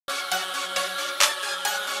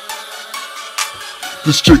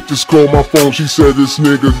This chick just called my phone, she said this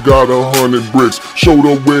nigga got 100 bricks. Showed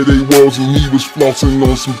her where they was and he was flossing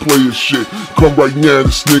on some player shit. Come right now,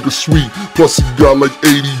 this nigga sweet, plus he got like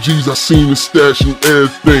 80 G's. I seen him stashing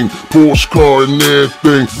everything, Porsche car and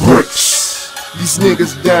everything. Bricks. These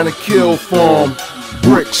niggas down to kill for 'em.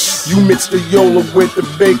 Bricks. You mix the Yola with the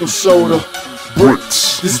baking soda.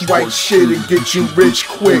 Bricks. This white shit'll get you rich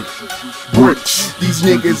quick. Bricks. These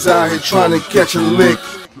niggas out here trying to catch a lick.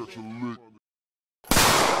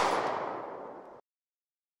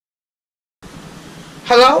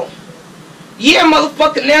 Hello? Yeah,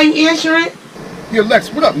 motherfucker, now you answering? Yeah,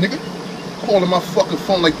 Lex, what up, nigga? Calling my fucking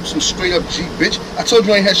phone like you some straight up G, bitch. I told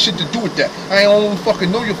you I ain't had shit to do with that. I ain't even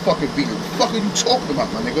fucking know your fucking beat. What the fuck are you talking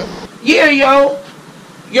about, my nigga? Yeah, yo.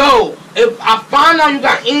 Yo, if I find out you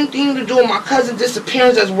got anything to do with my cousin's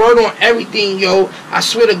disappearance, that's word on everything, yo. I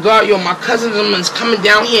swear to God, yo, my cousin is coming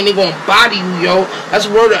down here and they gonna body you, yo. That's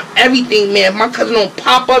word on everything, man. If my cousin don't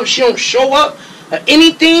pop up, she don't show up, or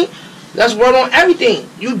anything, that's word on everything.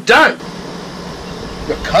 You done.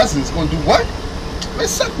 Your cousin's gonna do what? Man,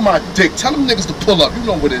 suck my dick. Tell them niggas to pull up. You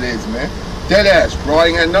know what it is, man. Dead ass, bro. I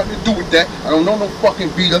ain't had nothing to do with that. I don't know no fucking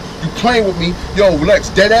beater. You playing with me. Yo, Lex,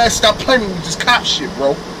 dead ass, stop playing with me with this cop shit,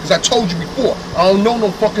 bro. Because I told you before, I don't know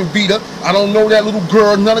no fucking beater. I don't know that little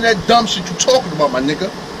girl. None of that dumb shit you talking about, my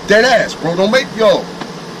nigga. Dead ass, bro. Don't make, yo.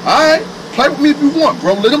 Alright? Play with me if you want,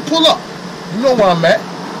 bro. Let them pull up. You know where I'm at.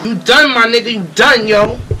 You done, my nigga. You done,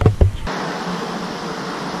 yo.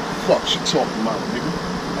 Fuck she talking about, nigga.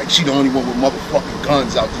 Like she the only one with motherfucking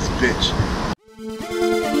guns out this bitch.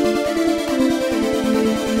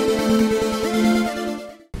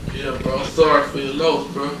 Yeah, bro, I'm sorry for your loss,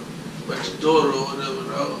 bro. About your daughter or whatever,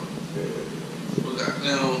 dog. But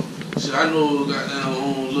goddamn, shit, I know goddamn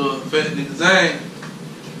own little fat nigga Zane.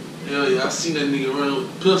 Hell yeah, I seen that nigga running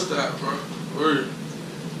with the pistol out, bro. Word.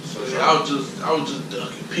 So yeah, I was just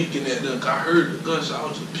ducking, peeking at them. I heard the gunshot, I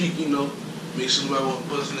was just peeking, you know, make sure nobody wasn't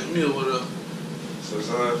busting at me or whatever. So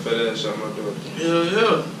Zion fat ass shot my daughter. Hell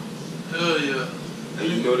yeah. Hell yeah. And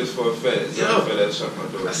you know this for a fact. Zion fat ass shot my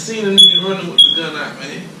daughter. I seen a nigga running with the gun out,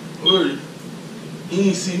 man. Word. He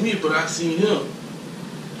ain't see me, but I seen him.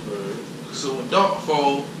 Word. So when dark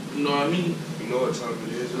fall, you know what I mean? You know what time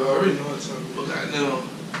it is. You already know what time it is. But goddamn,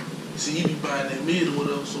 see, he be buying that mid or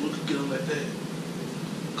whatever, so we could get him like that.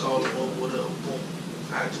 Call him or whatever, boom.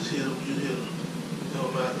 I just hit him, you hit him. It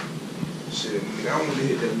don't matter. Shit, nigga, I want to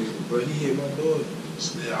hit that nigga, but he hit my daughter.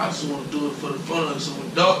 So I just want to do it for the fun of it. So when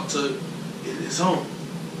dark took, it's home.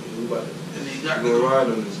 Yeah, and he got to go ride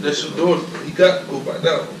on this. That's your daughter. He got to go back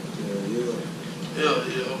down. Yeah. Hell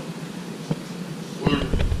yeah. Word.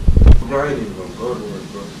 Bro, I ain't even gonna go to work,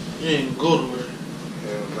 bro. You ain't go to work.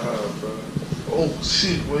 Hell nah, bro. Oh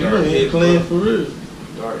shit, boy, Dark you ain't playing for real.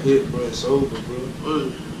 Dark hit, bro. It's over, bro.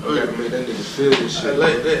 Word. I gotta make that nigga feel this shit. I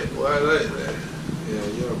like that, boy. I like that.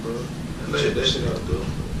 Yeah, bro. I like that shit out, though.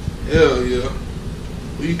 Hell yeah.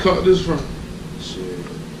 Where you caught this from? Shit.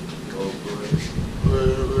 Oh, boy.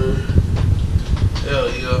 Word. Hell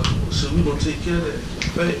yeah. So we gonna take care of that.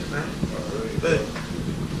 Thanks, man. Alright,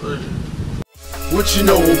 thanks. Word. What you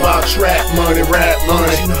know about trap money, rap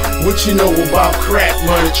money? What you know about crack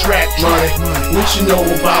money, trap money? What you know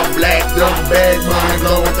about black double bag money?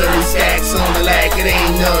 Blowing 30 stacks on the like it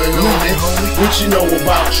ain't nothing on it. What you know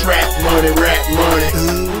about trap money, rap money?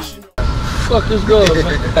 Fuck this girl,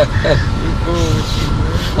 man.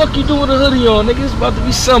 Fuck you doing with a hoodie on, nigga? It's about to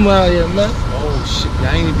be summer out here, man. Oh shit,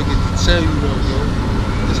 I ain't even get to tell you though, yo.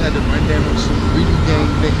 Just had to run down on some greedy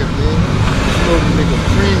gang nigga, man. You know the nigga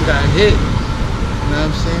Cream got hit. You know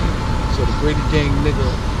what I'm saying? So the Brady gang nigga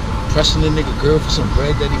pressing the nigga girl for some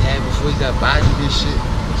bread that he had before he got bodied and shit.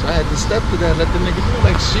 So I had to step to that and let the nigga know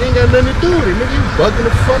like she ain't got nothing to do with it, nigga. You bugging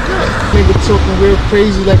the fuck up. Nigga talking real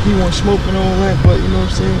crazy like he want smoking all that, but you know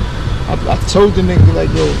what I'm saying? I told the nigga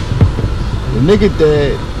like, yo, the nigga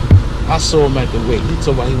dead. I saw him at the wake. He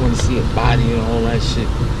told me he wanted to see a body and all that shit.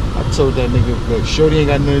 I told that nigga, look, Shorty ain't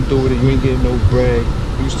got nothing to do with it. You ain't getting no bread.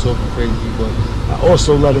 He was talking crazy, but I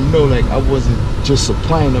also let him know like I wasn't just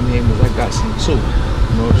supplying them hammers. I got some too.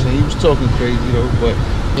 You know what I'm saying? He was talking crazy though, but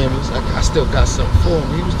hammers, I still got something for him.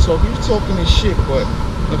 He was talking his shit, but you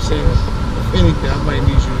know what I'm saying? If anything, I might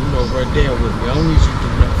need you, you know, run down with me. I don't need you to do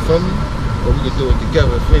nothing for me, but we can do it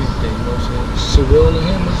together if anything. You know what I'm saying? So where all the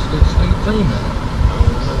hammers? This nigga Cream at? I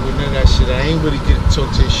don't know with none of that shit. I ain't really get to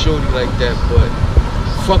talk to his shorty like that, but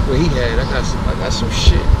fuck what he had. I got some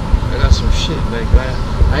shit. Like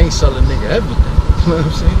I ain't selling nigga everything. You know what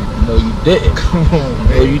I'm saying? No, you didn't. Come on,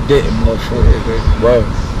 man. No, you didn't, motherfucker. Bro,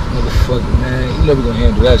 motherfucker, man. You never gonna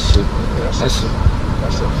handle that shit. That's a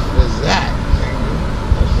that, nigga.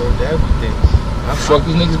 That's worth everything. How the fuck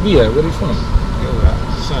these niggas be at? Where they from? yo,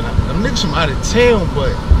 son, them niggas from out of town, but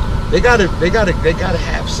they gotta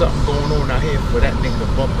have something going on out here for that nigga to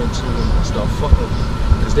bump into them and start fucking with them.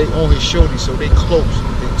 Cause they on his shorty, so they close.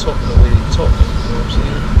 They talking the way they talking. You know what I'm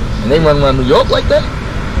saying? And they run around New York like that?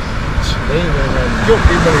 They ain't running around New York.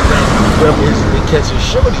 They running around wherever they catch his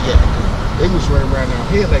shorty at. They was running around out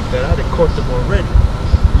here like that. I'd have caught them already.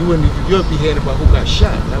 You'll be hearing about who got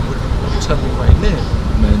shot. That would tell me right now.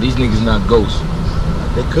 Man, these niggas not ghosts.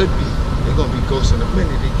 They could be. They're gonna be ghosts in a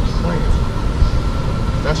minute. They keep playing.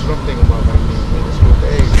 That's what I'm thinking about right now, man. That's what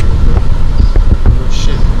they man. Real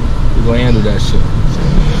shit, man. We gonna handle that shit.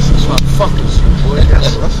 That's why I fuck with you, boy.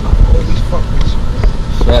 That's why I always fuck with you.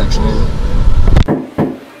 Facts, man.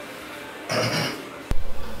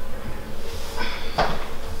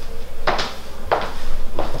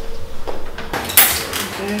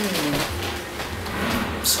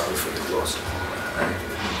 I'm sorry for the loss of all that. I ain't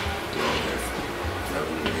doing that for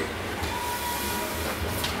never me.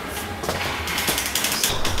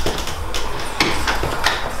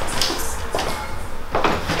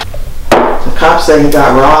 The cops say he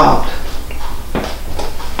got robbed.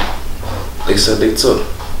 They said they took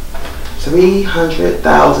 $300,000.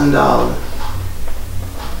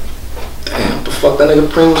 Damn, what the fuck that nigga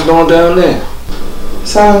Preem was doing down there?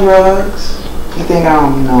 Selling drugs. You think I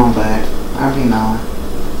don't be knowing, but I be knowing.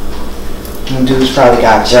 Them dudes probably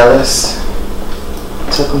got jealous.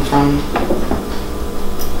 Took him from me.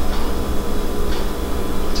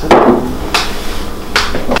 Took him.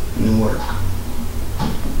 Newark.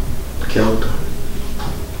 Killed him.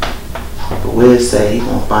 But Wiz say he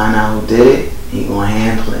gonna find out who did it. He gonna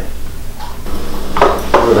handle it.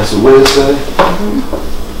 Oh, that's what Wiz said?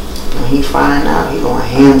 When he find out, he gonna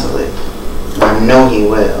handle it. I know he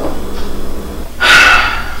will.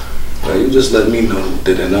 Well, you just let me know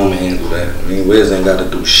that I'ma handle that. I mean, Wiz ain't gotta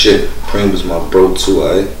do shit. Preem was my bro too,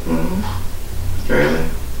 alright? Really?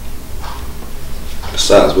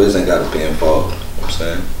 Besides, Wiz ain't gotta be involved. You know what I'm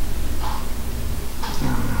saying?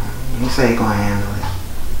 He say he gonna handle it.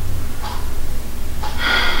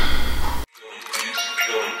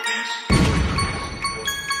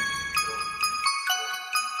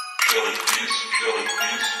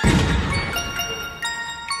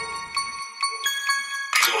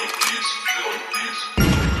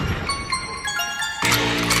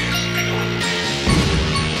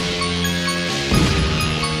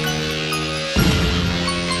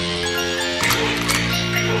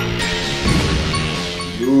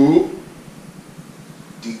 Yo,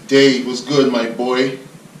 D-Dave, what's good, my boy?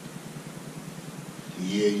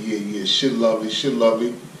 Yeah, shit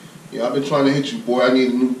lovely. Yeah, I've been trying to hit you, boy. I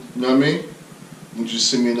need a new, you know what I mean? You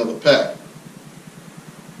just send me another pack.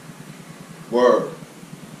 Word.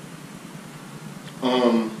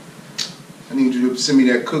 I need you to send me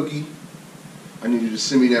that cookie. I need you to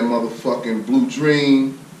send me that motherfucking Blue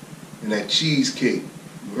Dream and that cheesecake.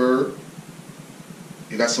 You heard?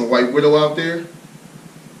 You got some White Widow out there?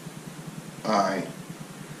 Alright,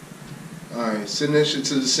 send that shit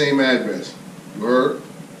to the same address. You heard?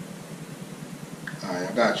 Alright,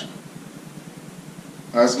 I got you.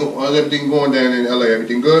 How's everything going down in LA?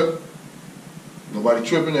 Everything good? Nobody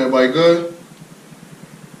tripping? Everybody good?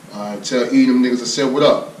 Alright, tell E them niggas I said what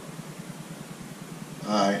up.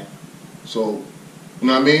 Alright, so, you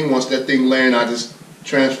know what I mean? Once that thing land, I just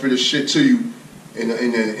transfer this shit to you in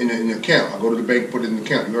the account. I go to the bank, put it in the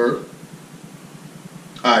account. You heard?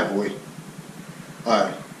 Alright, boy.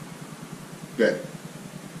 Alright. Bet.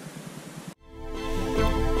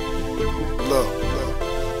 Look, a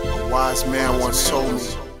wise man once told me.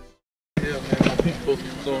 Yeah, man, my people supposed to be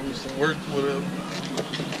doing me some work, whatever.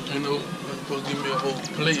 You know, they're supposed to give me a whole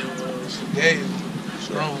plate of some gas,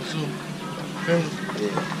 strong too. Yeah.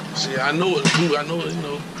 See, I know what to do. I know, you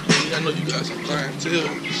know, I know you got some clientele.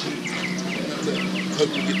 Help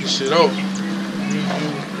you get this shit off.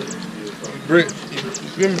 Brick, you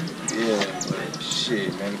feel me? Yeah, man.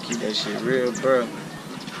 Shit, man, keep that shit real, bro.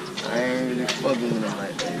 I ain't really fucking with him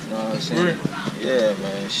like that, you know what I'm saying? Yeah,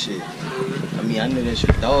 man, shit. I mean, I knew that's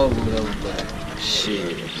your dog or whatever, but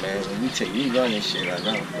shit, man, when we take you running shit, I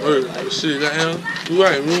know. Word, like, shit, goddamn, you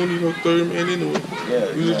right, we don't need no 30 man anyway.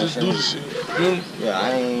 Yeah, we just do the shit, you feel me? Yeah,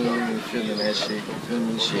 I ain't even feeling that shit, you feel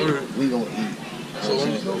me? Shit, we gon' eat. So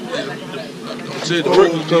I'm saying the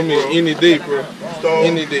work will come in any day, bro.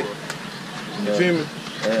 Any day. You feel me?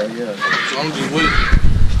 Yeah. So I'm just waiting.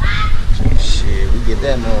 Shit, we get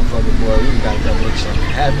that motherfucker, boy. We gotta come make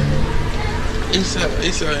something happen, man. ASAP,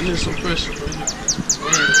 and there's some pressure, bro. You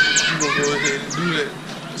gonna go ahead and do that.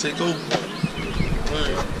 Take over.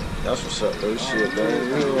 That's what's up, though. Shit, man.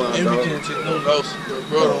 And we can't take no losses, bro.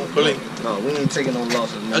 Bro, don't play. No, we ain't taking no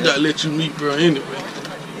losses, man. I gotta let you meet, bro, anyway.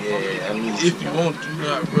 Yeah, I mean, if you want to,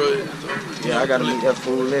 not bro. Yeah, I gotta meet that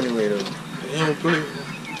fool anyway though. He don't play.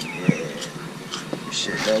 Yeah.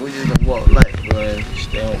 Shit, man, we just gonna walk light, bro, and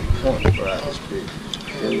stay on point, bro, out this bitch.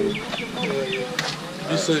 Feel me? Yeah.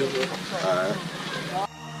 Be safe, bro. Alright.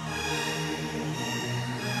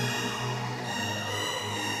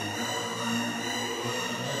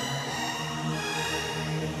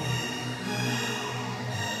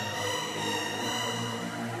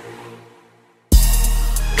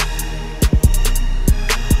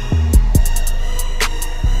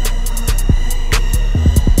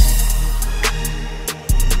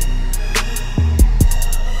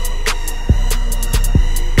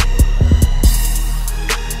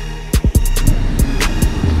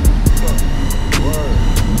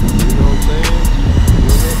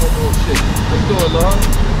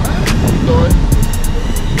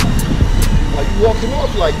 Walking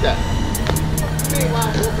off like that. Why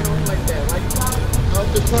I'm walking off like that? Like, I'm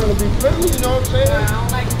just trying to be friendly, you know what I'm saying? I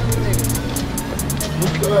don't like them niggas.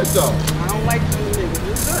 What's good though? I don't like them niggas.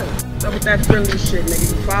 What's good? What's up with that friendly shit, nigga?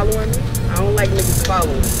 You following me? I don't like niggas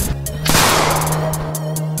following me.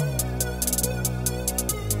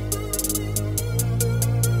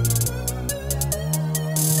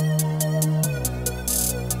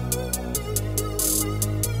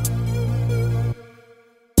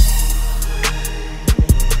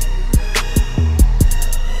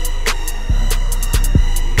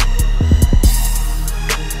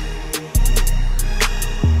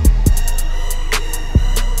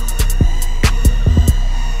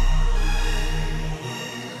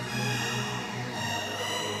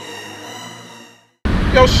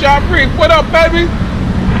 Yo, Shabri, what up, baby?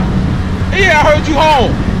 Yeah, I heard you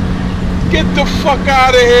home. Get the fuck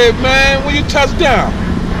out of here, man. When you touch down?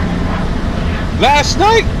 Last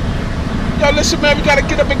night? Yo, listen, man, we gotta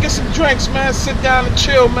get up and get some drinks, man. Sit down and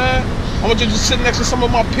chill, man. I want you to sit next to some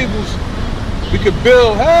of my peoples. We could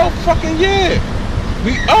build. Hell fucking yeah.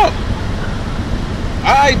 We up.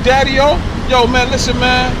 Alright, daddy, yo. Yo, man, listen,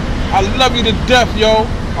 man. I love you to death, yo.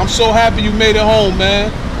 I'm so happy you made it home,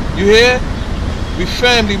 man. You hear? We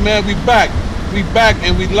family, man. We back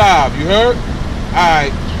and we live. You heard?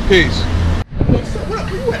 Alright, peace. What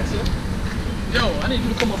up? Where you at, son? Yo, I need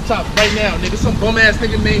you to come up top right now, nigga. Some bum ass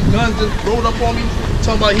nigga named Guns just rolled up on me,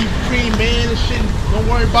 talking about he cream man and shit. Don't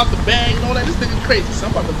worry about the bag and all that. This nigga crazy. So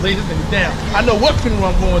I'm about to lay this nigga down. I know what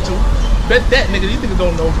funeral I'm going to. Bet that, nigga. These niggas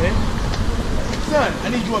don't know, man. Son,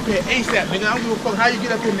 I need you up here ASAP, nigga. I don't give a fuck how you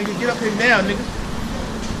get up here, nigga. Get up here now, nigga.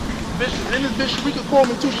 And this bitch Sharika called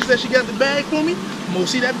me too. She said she got the bag for me. I'm gonna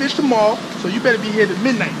see that bitch tomorrow. So you better be here at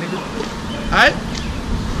midnight, nigga. Alright?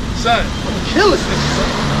 Son, I'm gonna kill this nigga, son.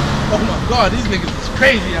 Oh my god, these niggas is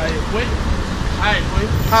crazy out here, boy. Alright, boy.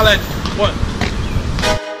 Holla at you. What?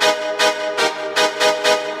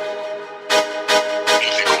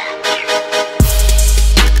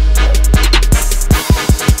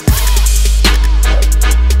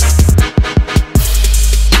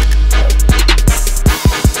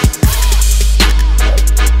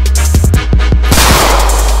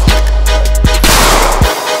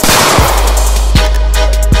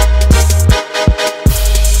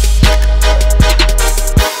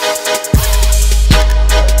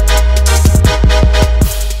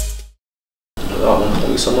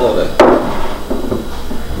 Some more of that.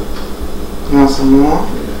 You want some more?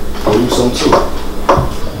 I'll use some too.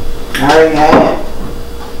 I already had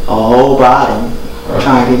a whole bottle.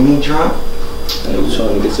 Trying to get me drunk? I was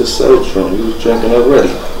trying to get yourself drunk. You was drinking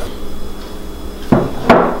already.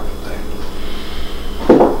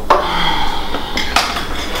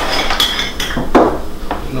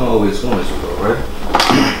 You know I always wanted you though, right?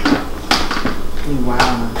 You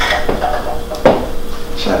wild.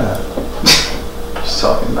 Shut up.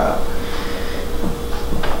 Talking about.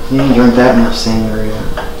 You didn't drink that much sangria.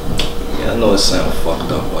 Yeah, I know it sounds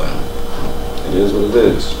fucked up, but it is what it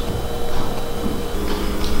is.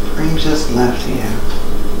 Reem just left here.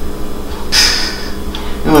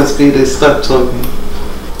 It must be this stuff talking.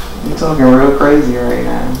 You're talking real crazy right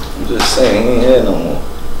now. I'm just saying, he ain't here no more.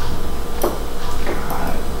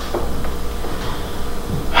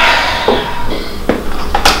 I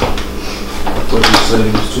thought you said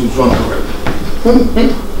he was too drunk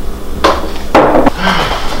already.